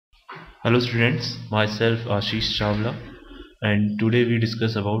Hello students, myself Ashish Chawla, and today we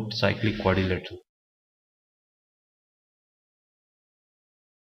discuss about cyclic quadrilateral.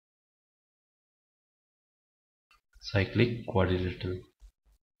 Cyclic quadrilateral.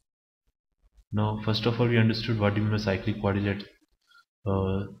 Now, first of all, we understood what do you mean by cyclic quadrilateral.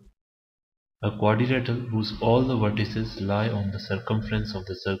 Uh, a quadrilateral whose all the vertices lie on the circumference of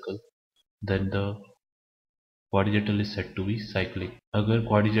the circle, then the quadrilateral is said to be cyclic. अगर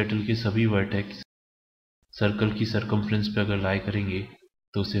quadrilateral के सभी vertex circle की circumference पे अगर lie करेंगे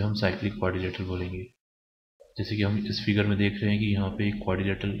तो उसे हम cyclic quadrilateral बोलेंगे. जैसे कि हम इस फिगर में देख रहे हैं कि यहाँ पे एक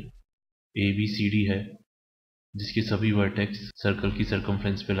quadrilateral ABCD है जिसके सभी वर्टेक्स सर्कल की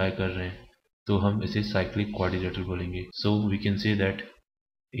सर्कमफ्रेंस पे लाई कर रहे हैं, तो हम इसे साइक्लिक क्वाड्रिलेटरल बोलेंगे. So we can say that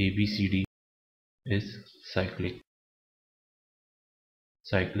ABCD is cyclic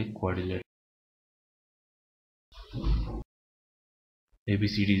quadrilateral.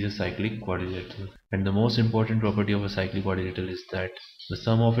 ABCD is a cyclic quadrilateral, and the most important property of a cyclic quadrilateral is that the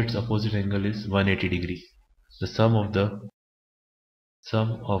sum of its opposite angle is 180 degree. The sum of the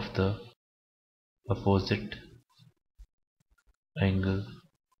opposite angle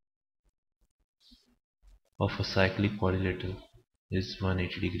of a cyclic quadrilateral is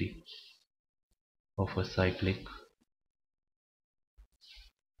 180 degree of a cyclic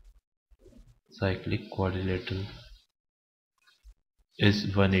quadrilateral is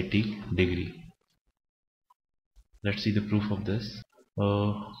 180 degree. Let's see the proof of this.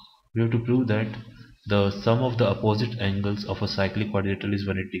 We have to prove that the sum of the opposite angles of a cyclic quadrilateral is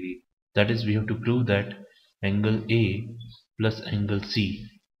 180 degree. That is, we have to prove that angle A plus angle C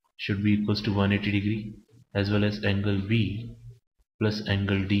should be equals to 180 degree, as well as angle B plus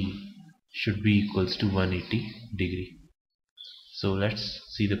angle D should be equals to 180 degree. So let's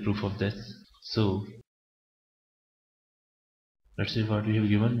see the proof of this. So let's see what we have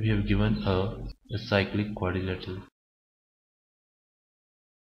given. We have given a cyclic quadrilateral.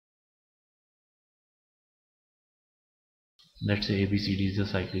 Let's say ABCD is a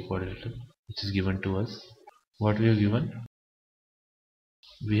cyclic quadrilateral which is given to us. What we have given?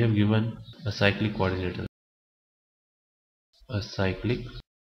 We have given a cyclic quadrilateral. A cyclic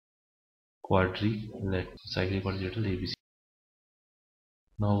quadrilateral ABC.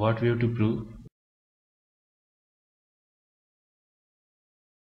 Now what we have to prove?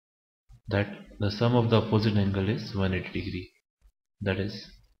 That the sum of the opposite angle is 180 degree. That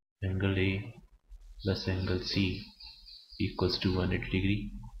is, angle A plus angle C equals to 180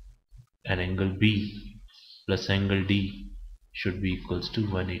 degree, and angle B plus angle D should be equals to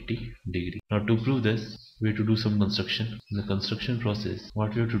 180 degree. Now to prove this, we have to do some construction. In the construction process,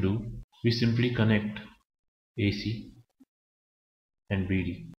 what we have to do, we simply connect AC and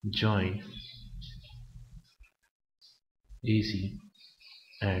BD. Join AC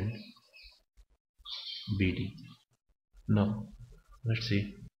and BD. Now let's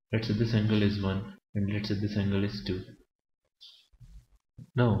say this angle is 1 and let's say this angle is 2.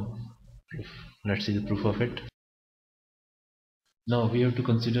 Now let's see the proof of it. Now we have to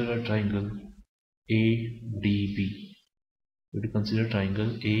consider a triangle ADB. We have to consider triangle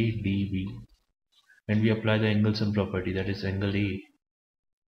ADB, and we apply the angle sum property, that is angle A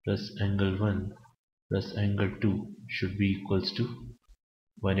plus angle 1 plus angle 2 should be equals to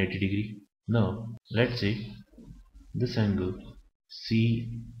 180 degree. Now let's say this angle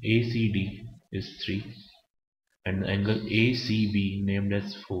ACD is 3 and the angle ACB named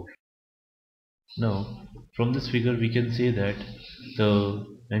as 4. Now from this figure we can say that the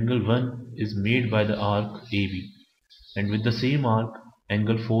angle 1 is made by the arc AB, and with the same arc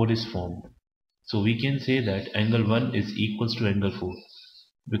angle 4 is formed. So we can say that angle 1 is equals to angle 4,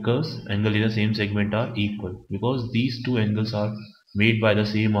 because angle in the same segment are equal, because these two angles are made by the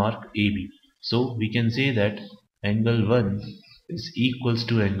same arc AB. So we can say that angle 1 is equals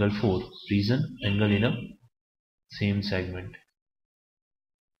to angle 4. Reason, angle in a same segment.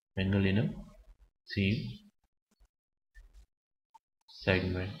 Angle in a same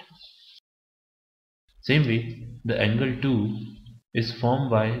segment. Same way, the angle 2 is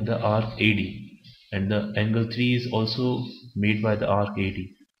formed by the arc AD, and the angle 3 is also made by the arc AD.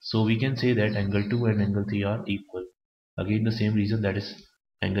 So we can say that angle 2 and angle 3 are equal. Again the same reason, that is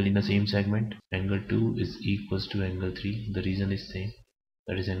angle in the same segment. Angle 2 is equals to angle 3. The reason is same,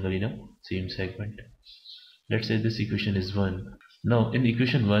 that is angle in a same segment. Let's say this equation is 1. Now in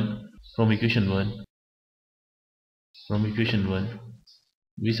equation 1, from equation 1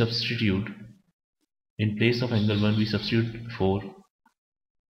 we substitute, in place of angle 1 we substitute 4,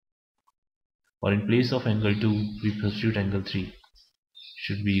 or in place of angle 2 we substitute angle 3,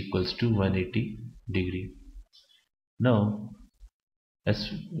 should be equals to 180 degree. Now As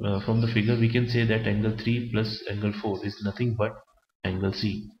from the figure we can say that angle 3 plus angle 4 is nothing but angle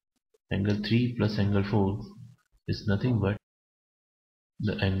C. Angle 3 plus angle 4 is nothing but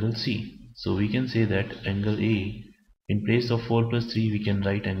the angle C. So we can say that angle A, in place of 4 plus 3 we can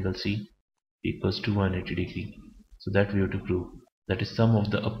write angle C equals to 180 degree. So that we have to prove. That is, sum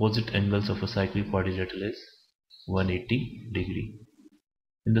of the opposite angles of a cyclic quadrilateral is 180 degree.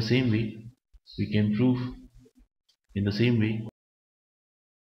 In the same way, we can prove in the same way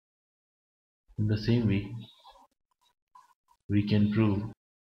in the same way we can prove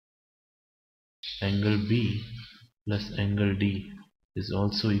angle B plus angle D is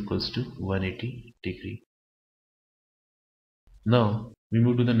also equals to 180 degree. Now we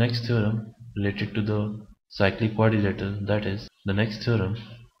move to the next theorem related to the cyclic quadrilateral. That is, the next theorem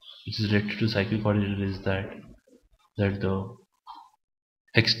which is related to cyclic quadrilateral is that the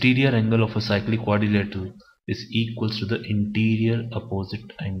exterior angle of a cyclic quadrilateral is equals to the interior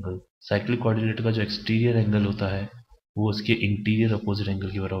opposite angle. cyclic quadrilateral का जो exterior angle होता है वो उसके interior opposite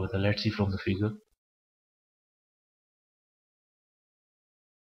angle के बराबर होता है. Let's see from the figure.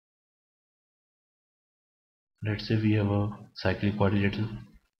 Let's say we have a cyclic quadrilateral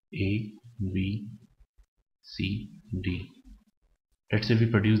A, B, C, D. Let's say we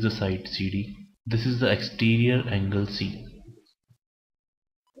produce the side CD. This is the exterior angle C.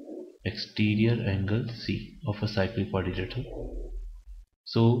 Exterior angle C of a cyclic quadrilateral.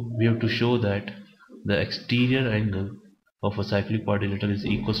 So we have to show that the exterior angle of a cyclic quadrilateral is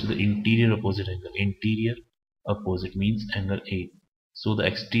equals to the interior opposite angle. Interior opposite means angle A. So the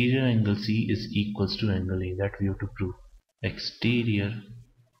exterior angle C is equals to angle A. That we have to prove. Exterior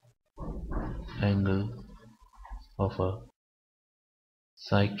angle of a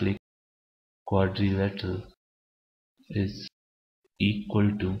cyclic quadrilateral is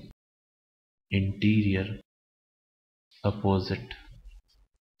equal to interior opposite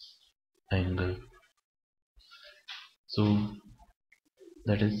angle. So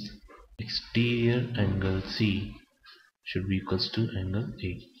that is, exterior angle C should be equals to angle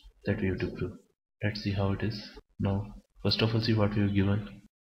A. That we have to prove. Let's see how it is. Now first of all, see what we have given.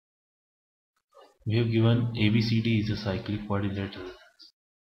 We have given ABCD is a cyclic quadrilateral,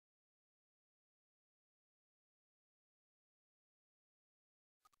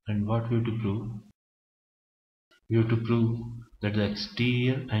 and what we have to prove? We have to prove that the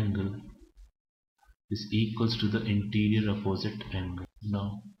exterior angle is equals to the interior opposite angle.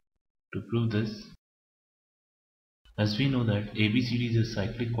 Now to prove this, as we know that ABCD is a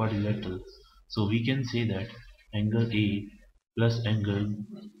cyclic quadrilateral, so we can say that angle A plus angle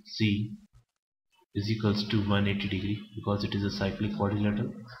C is equals to 180 degree because it is a cyclic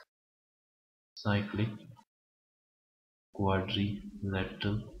quadrilateral. Cyclic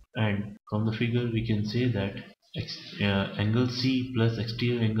quadrilateral, and from the figure we can say that angle C plus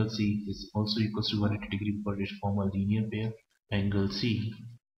exterior angle C is also equals to 180 degree because it form a linear pair. Angle C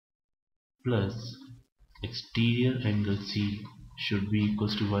plus exterior angle C should be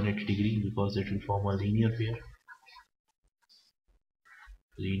equals to 180 degree because it will form a linear pair.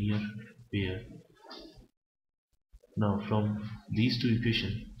 Linear pair. Now from these two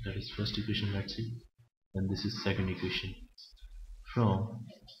equations, that is first equation, let's see, and this is second equation. From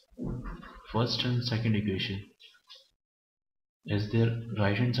first and second equation, as their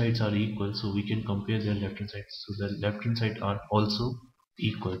right hand sides are equal, so we can compare their left hand sides. So the left hand side are also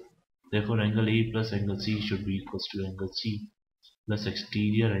equal. Therefore angle A plus angle C should be equals to angle C plus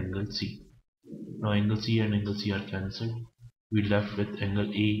exterior angle C. Now angle C and angle C are cancelled. We left with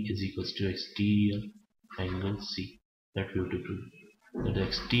angle A is equals to exterior angle C. That we have to prove. That the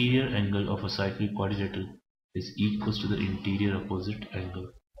exterior angle of a cyclic quadrilateral is equals to the interior opposite angle.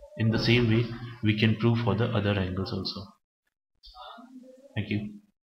 In the same way, we can prove for the other angles also. Thank you.